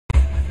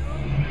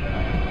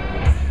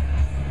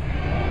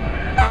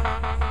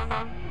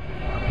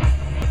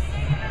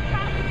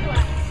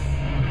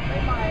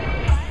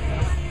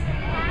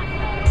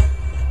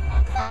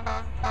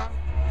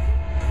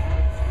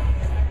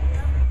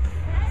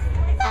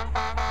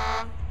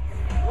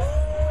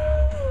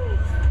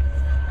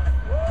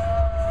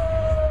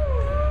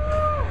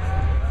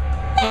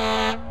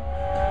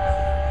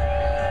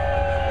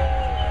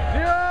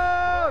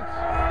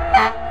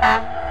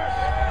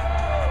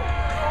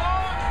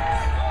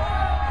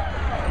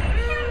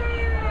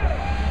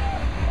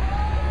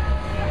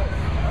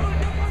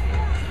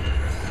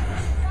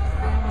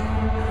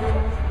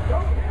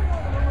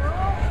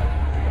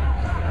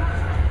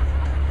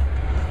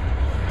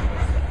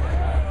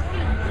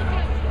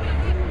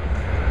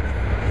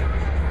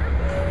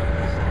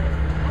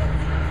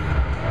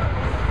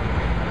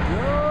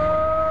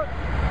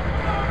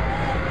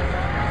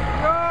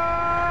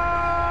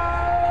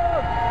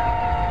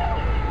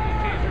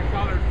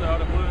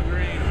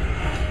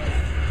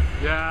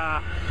You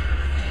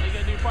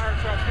get a new fire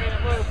truck, paint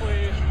it blue,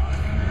 please.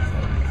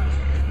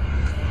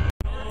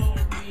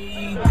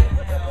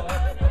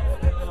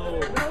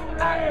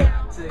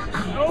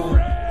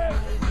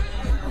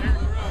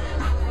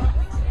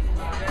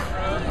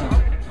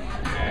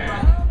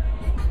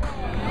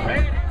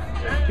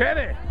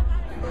 Kenny!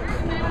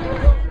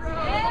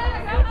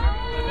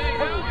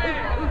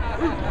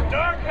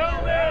 Dark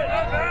helmet!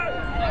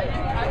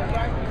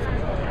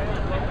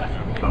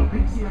 The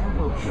PCM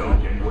Boat Show,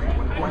 January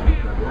 24th,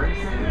 February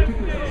 2nd.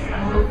 Tickets at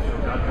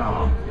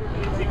SeattleBoatShow.com.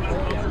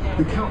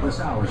 The countless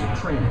hours of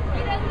training,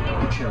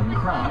 the cheering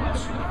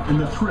crowds, and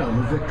the thrill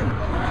of victory.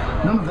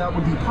 None of that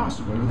would be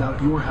possible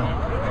without your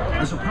help.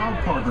 As a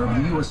proud partner of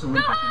the U.S.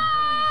 Olympic and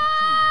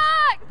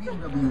Paralympic team,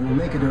 BMW will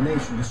make a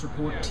donation to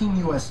support Team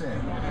USA.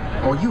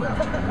 All you have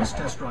to do is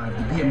test drive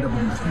the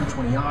BMW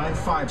 320i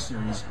 5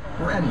 Series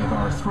or any of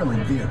our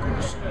thrilling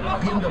vehicles.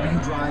 BMW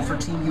Drive for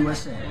Team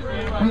USA.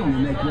 We only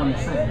make one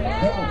thing,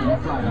 the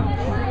ultimate driving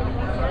machine.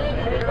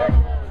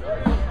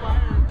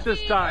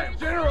 This time.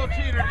 General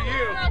cheater to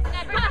you.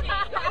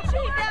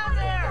 Cheat down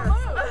there.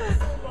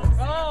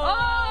 Oh,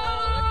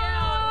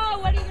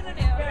 What are you gonna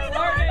do? You don't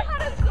know how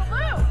to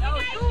salute.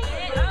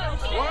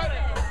 What?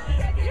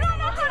 You don't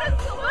know how to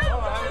salute.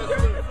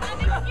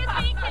 Excuse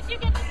me, could you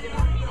get the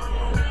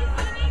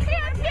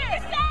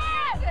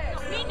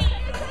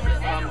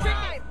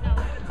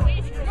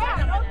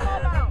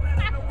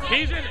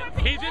He's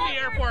in the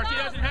Air Force. He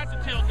doesn't have to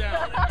tilt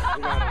down.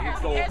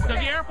 Because the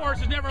Air Force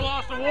has never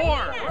lost a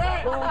war.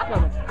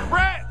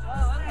 Brett!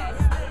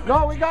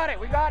 No, we got it.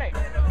 We got it.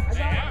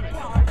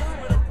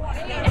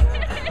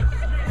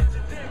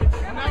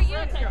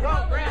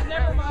 No, Brett,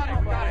 never mind.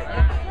 I got it.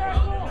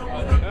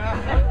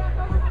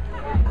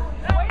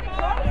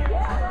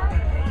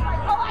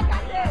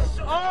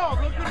 Oh,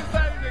 look who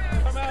decided to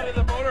come out of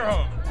the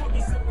motorhome.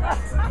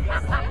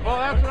 Well,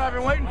 that's what I've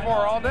been waiting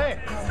for all day.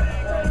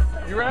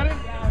 You ready?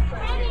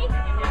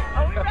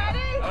 Are we ready?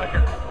 Are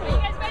you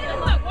guys ready to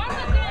look? Warm up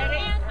there,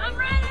 man. I'm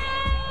ready!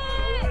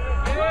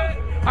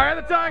 All right,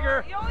 the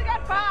Tiger. You only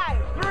got 5.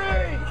 3, 2,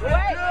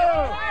 1.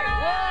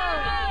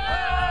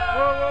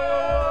 Whoa, whoa,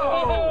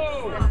 whoa,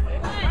 whoa.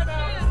 1, 2,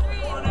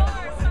 3, 4,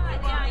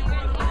 5. Yeah, you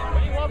ready? We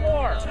need one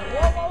more.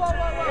 Whoa.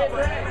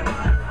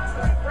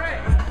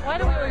 Why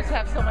do we always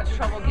have so much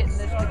trouble getting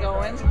this to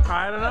go in?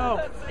 I don't know.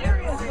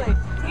 Seriously.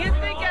 You'd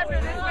think after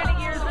this many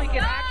years we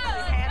could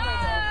actually handle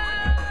this.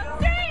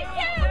 3,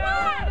 2,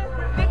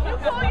 1. Did you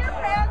pull your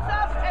pants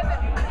up and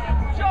then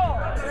Joel?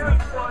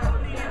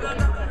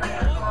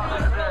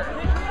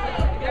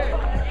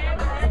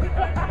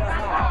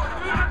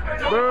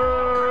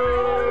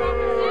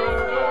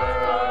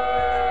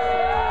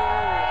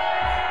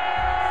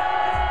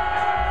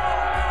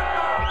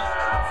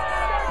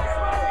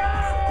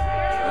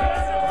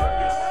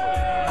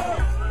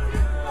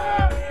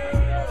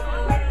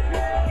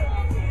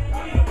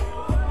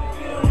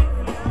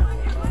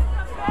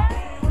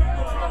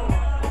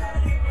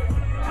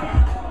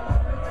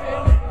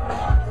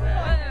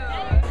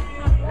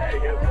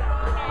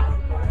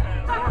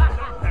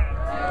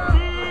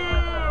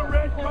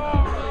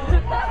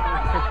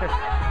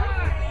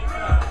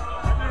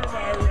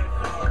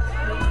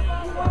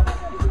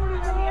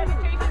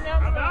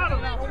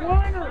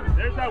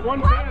 One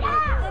can. Come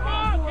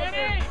on,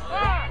 Kenny!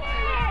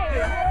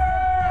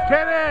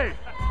 Kenny!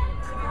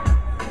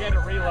 You had to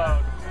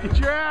reload. Get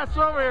your ass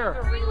over here.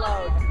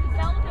 Reload.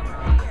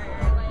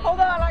 Hold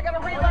on, I gotta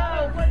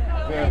reload.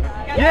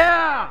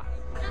 Yeah!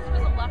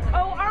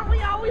 Oh, aren't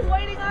we always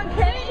waiting on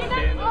Kenny?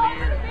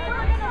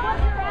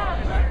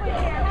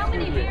 How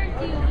many beers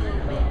do you eat?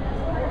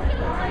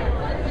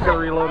 He's gonna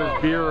reload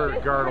his beer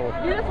girdle.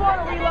 You just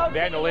want to reload.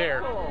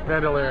 Bandolier.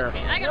 Bandolier.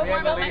 I gotta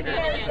warm up my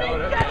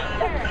bandolier.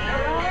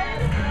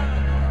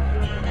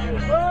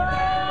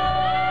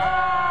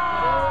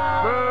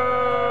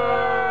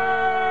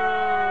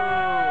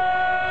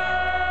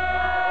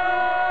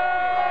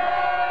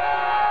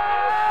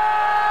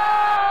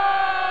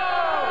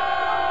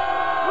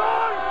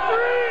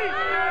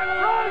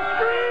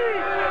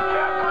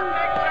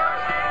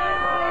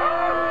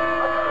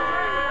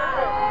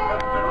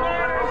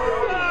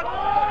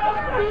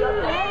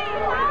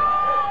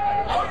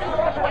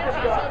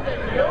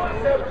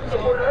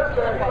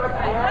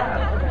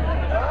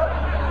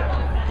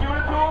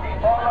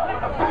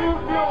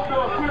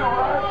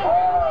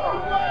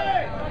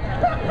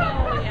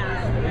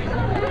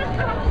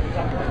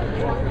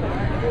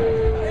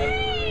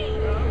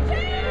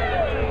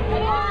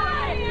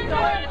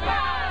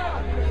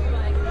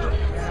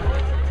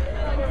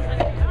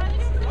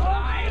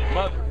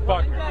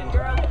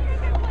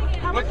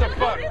 What the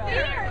fuck?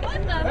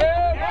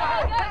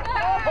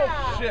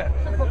 Oh shit.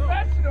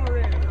 Professional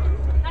already.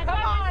 Come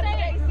on,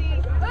 Casey.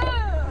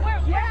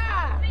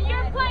 Yeah.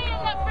 You're playing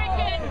the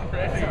freaking.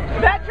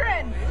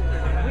 Veterans.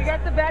 We got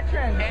the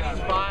veterans. And he's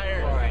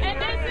fired. And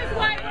this is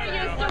why we're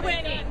used to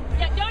winning.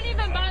 Yeah, don't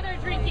even bother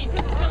drinking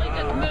because it's really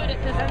just mood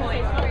at this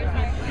point.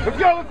 Let's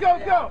go, let's go,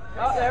 let's go.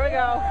 Oh, there we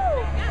go.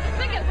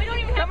 Look at, we don't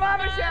even have Come on,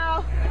 to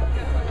Michelle.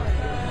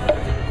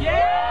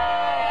 Yeah!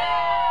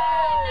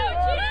 No,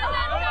 cheers,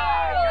 let's go!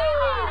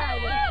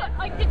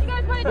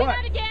 to do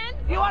that again?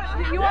 You want to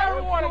do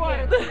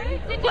it?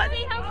 Did you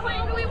see how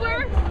close we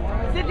were?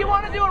 Did you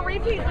want to do a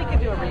repeat? We can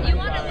do a repeat. You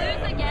want to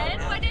lose again?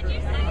 What did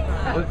you say?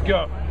 Let's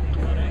go.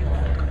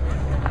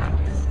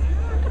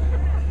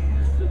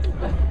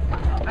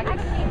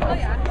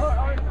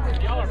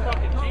 Y'all are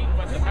fucking cheating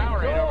with the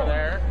Powerade over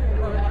there.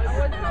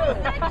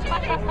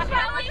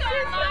 Kelly,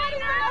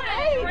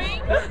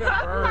 drink. Oh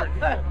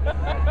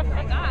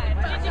my God.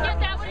 Did you get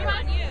that one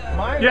on you?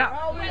 Yeah.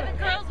 Where the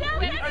girls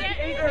whipped it?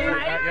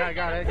 Yeah, I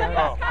got it.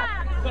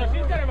 So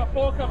she's gonna have a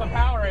full cup of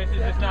Powerade.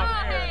 She's just not Oh,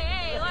 here.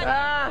 hey, look.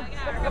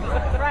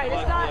 Right,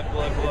 it's not.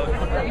 Look.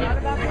 Ready?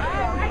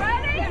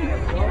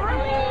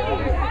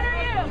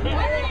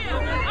 What are you?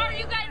 Are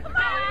you guys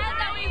mad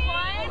that we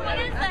won? What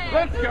is this?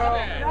 Let's go.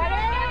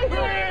 3,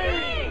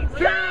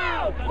 2,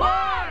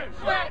 1,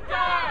 Let's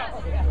go.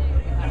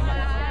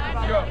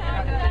 go.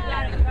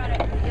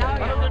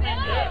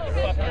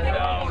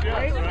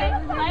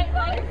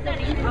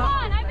 Come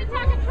on, I've been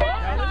talking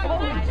trash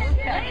about it.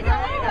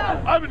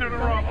 I've been doing it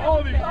wrong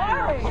all these years.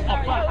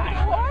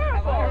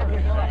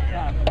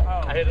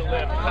 I hit a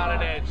lip, not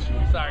an edge.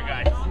 Sorry,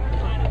 guys.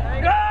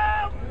 Go!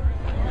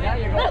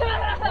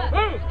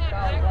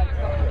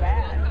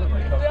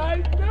 I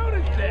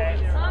noticed that.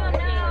 Oh no.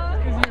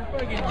 You're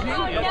fucking genius.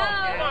 Oh no.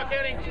 Come on,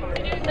 Kenny.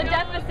 The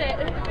deficit.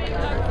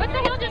 What the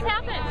hell just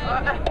happened?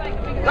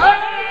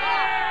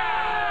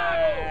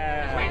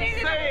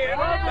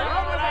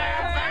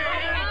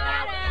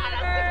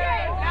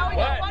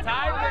 What?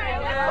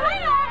 Tiebreaker?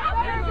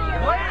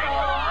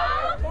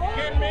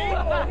 Kidding me?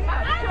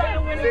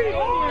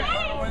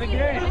 The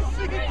game.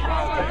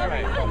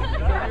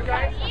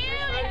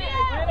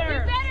 You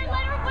better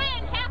let her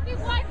win. Happy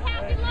wife,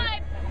 happy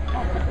life.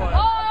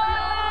 Oh!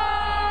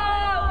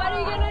 What are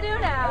you gonna do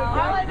now?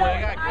 Well, I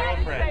got a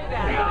girlfriend.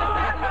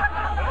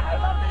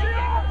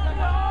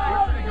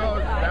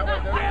 Come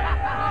over there.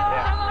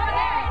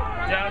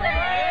 Down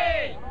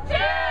 3, 2,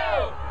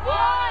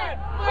 1,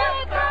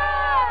 let's go!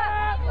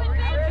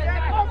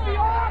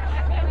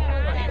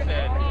 What he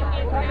said.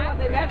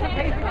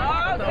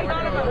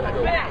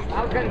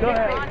 Go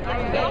ahead.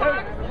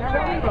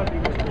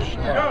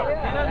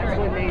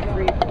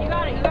 You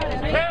got it.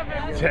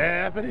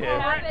 Tap it in.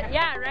 Tap it.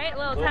 Yeah, right? A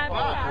little tap.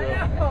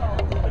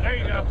 There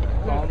you go.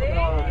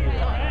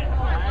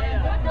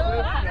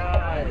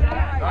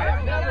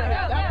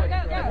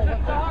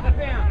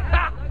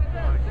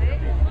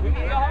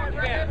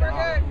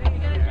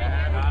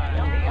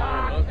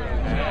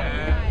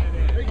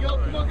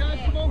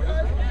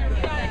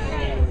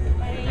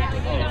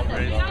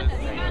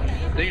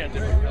 They got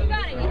different colors.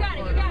 You got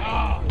it.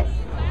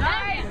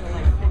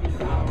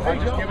 Hey,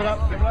 just give it up,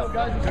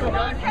 guys. Let's go,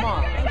 guys. Come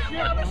on. Go.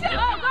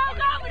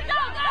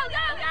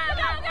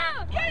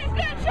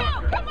 Get it, show.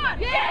 Come on.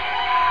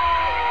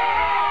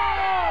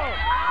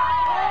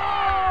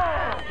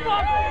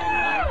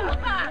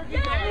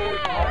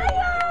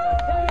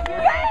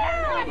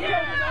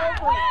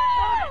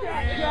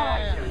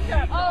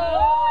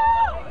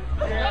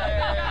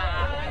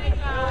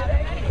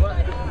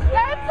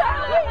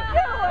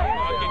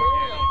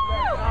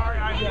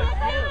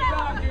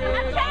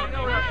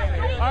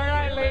 All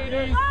right,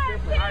 ladies.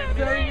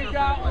 So you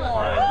got one.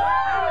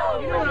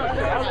 You know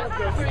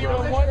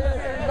what I'm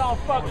saying? I'll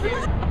fuck you.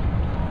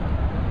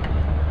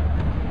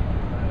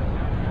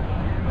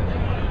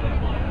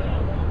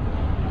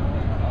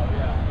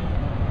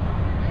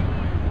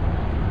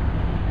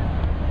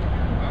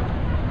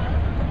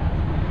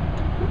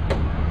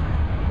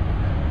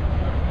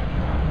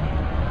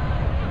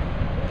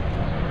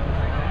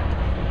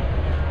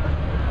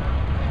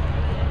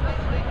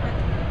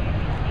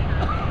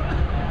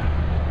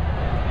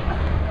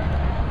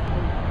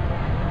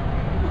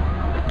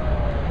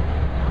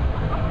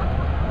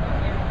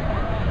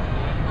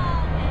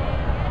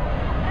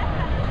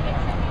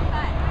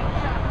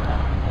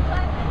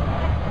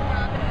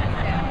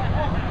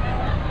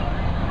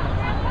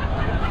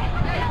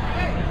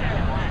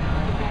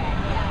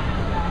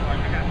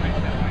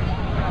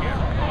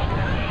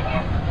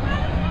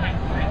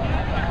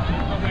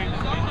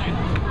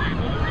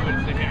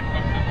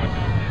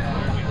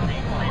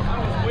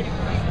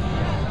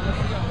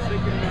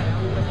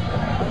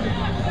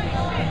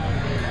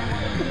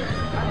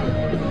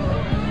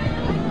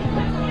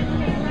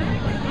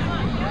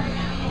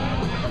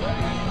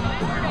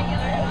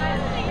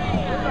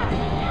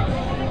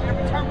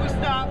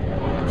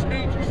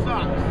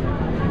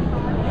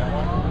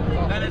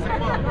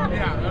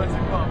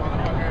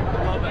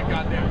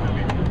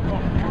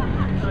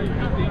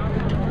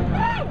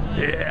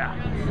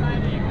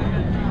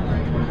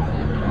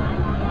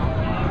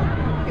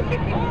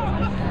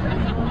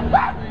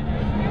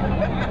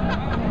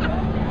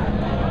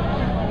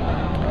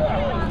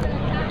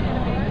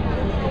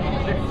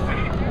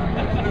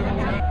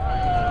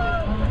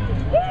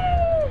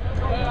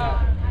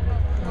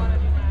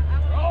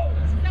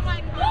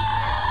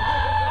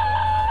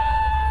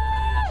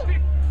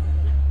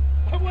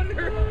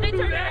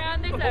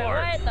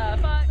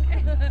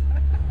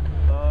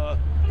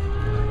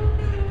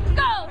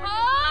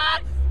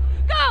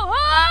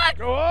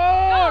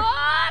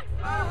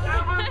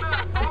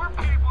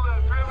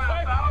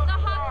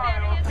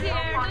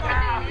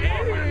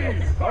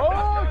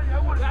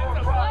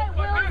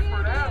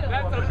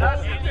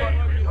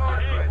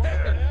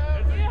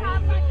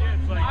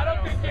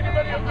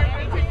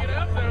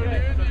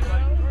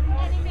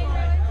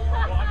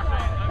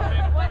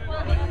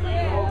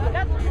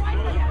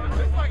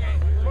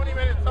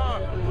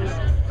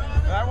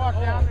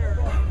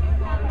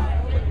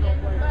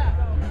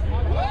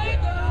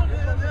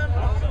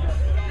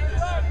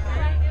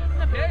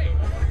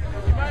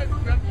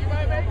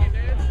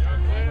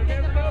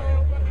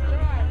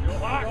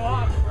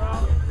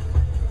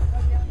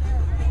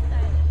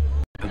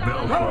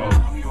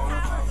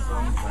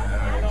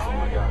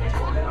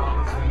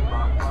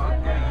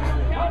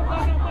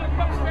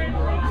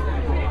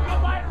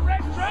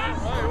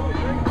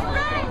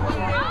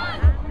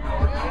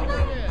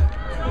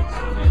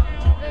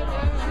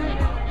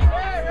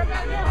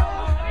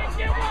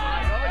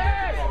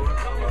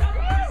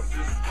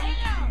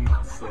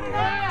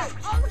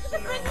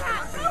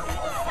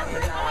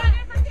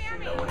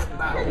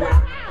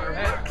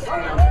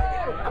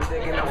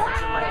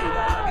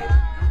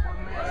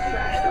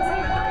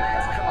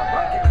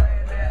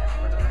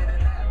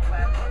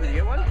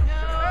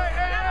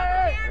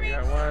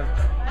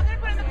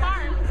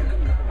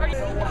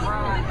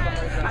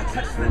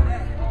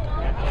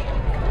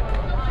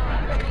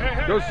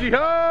 Go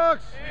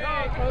Seahawks!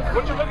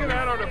 What you're looking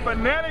at are the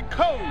fanatic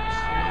codes.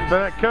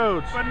 Fanatic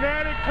codes.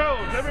 Fanatic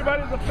codes.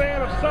 Everybody's a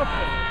fan of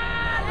something.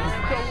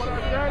 So what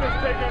I've done is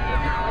taken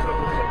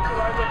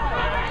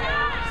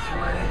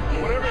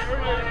whatever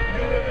area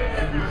you live in,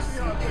 if you're a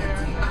Seahawks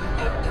fan.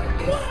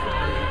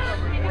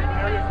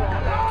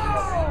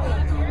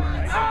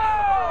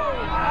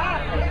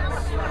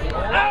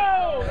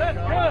 Oh, that's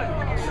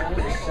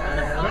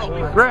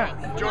good. Grant.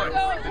 Enjoy.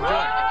 Oh,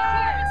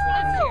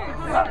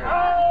 That's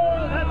good.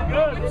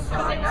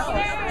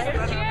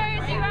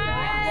 cheers, you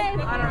guys.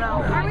 I don't know.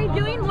 Are we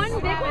doing one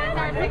big one?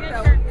 I think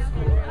so.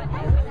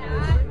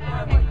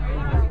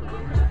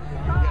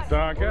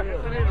 Donka.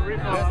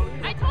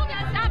 I told you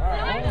to stop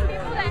filming the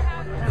people that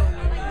have.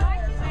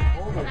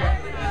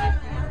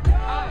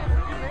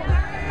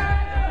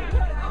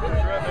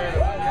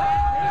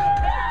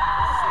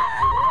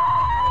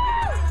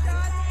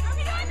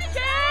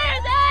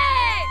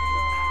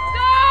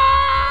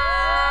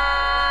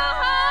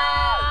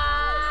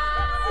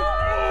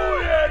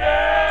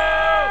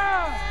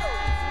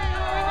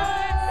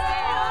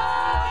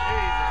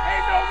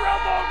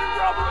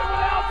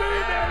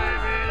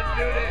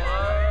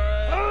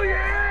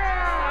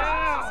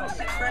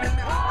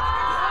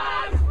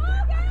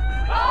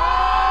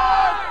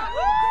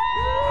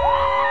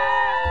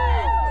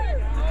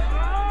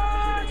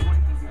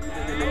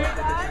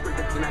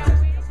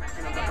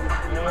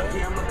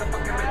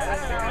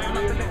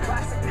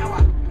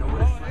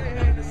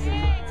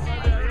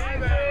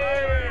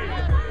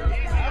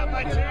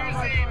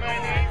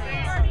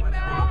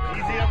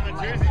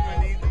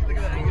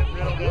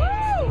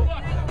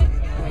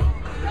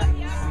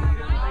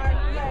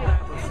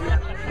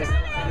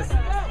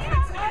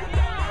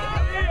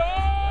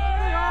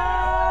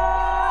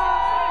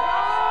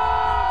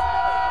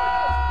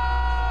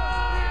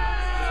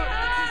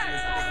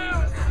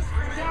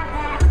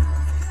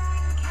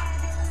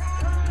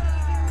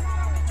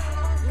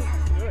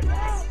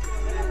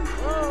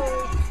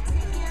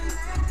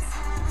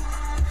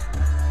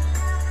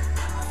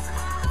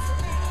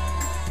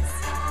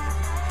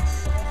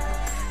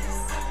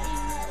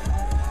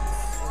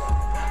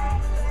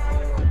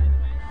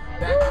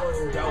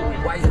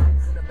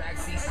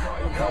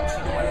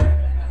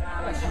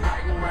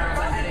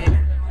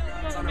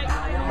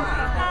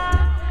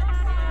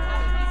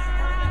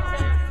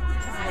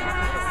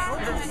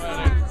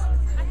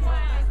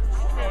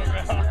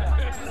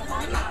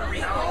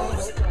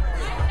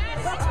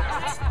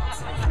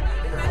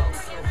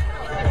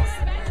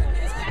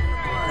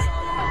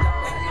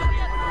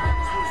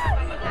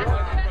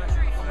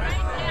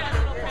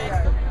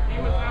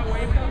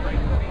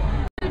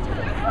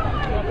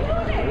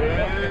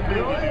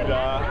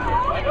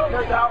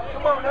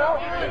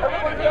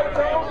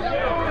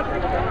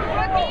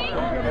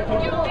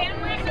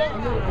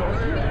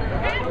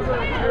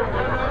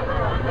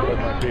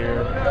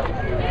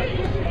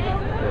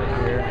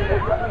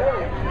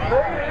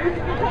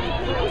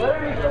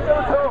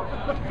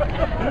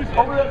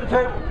 Over at the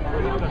table.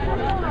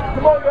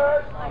 Come on,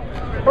 guys.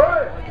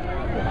 Hurry!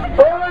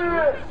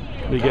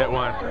 Hurry! You get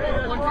one.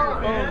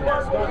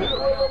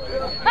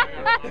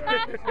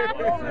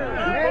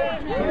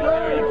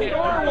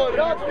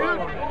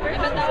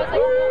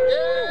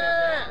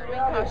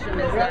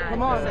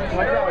 Come on.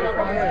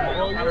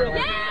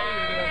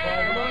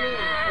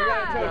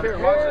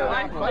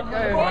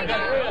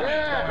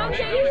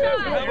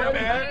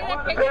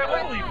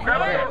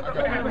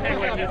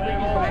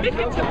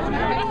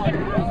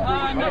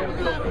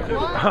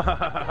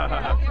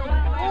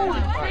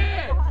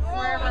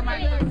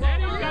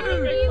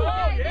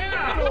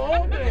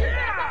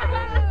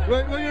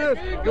 Look at this.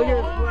 Look at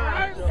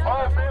this.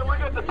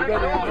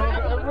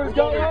 Everybody's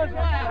got one?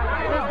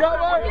 Everybody's got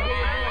one?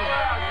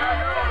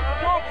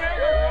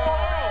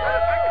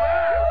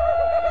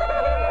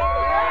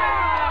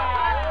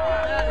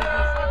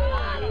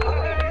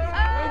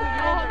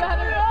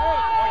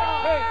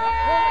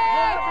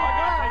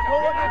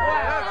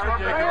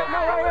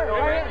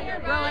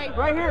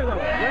 Right here, though.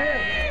 Right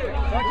here.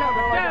 Watch out,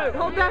 dude,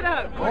 hold that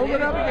up. Hold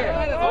it up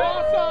again.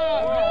 Awesome.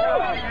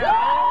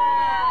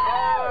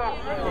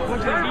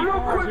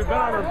 We've been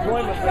on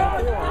employment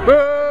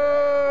before.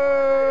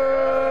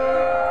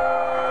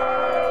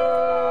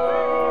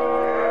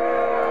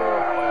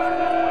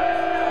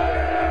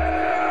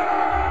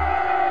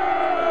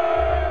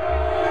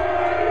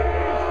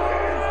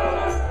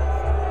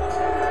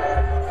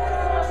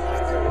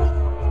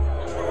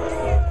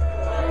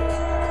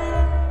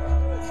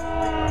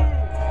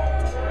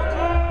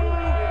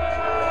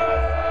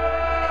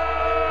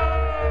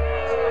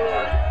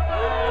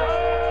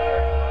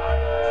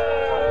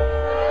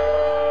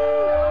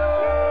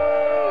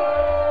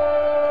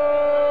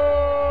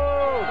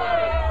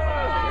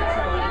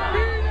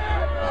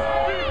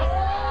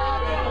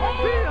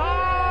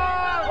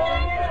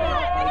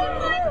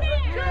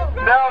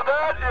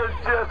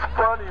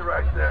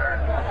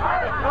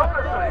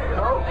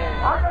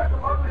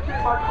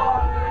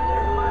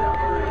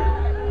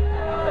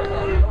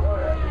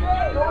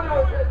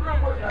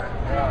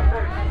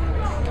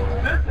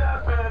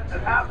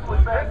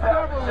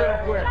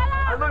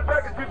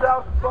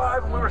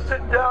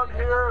 sitting down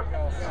here,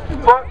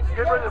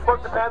 getting ready to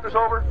book the Panthers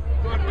over.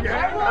 And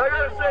I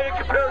gotta say, it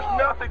compares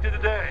nothing to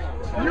today.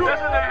 This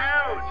is a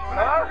huge.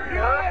 Huh?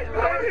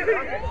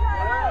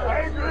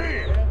 I agree.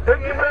 It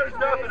compares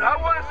nothing. I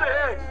want to say,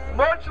 hey,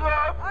 much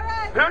love.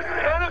 Here's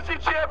the NFC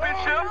championship.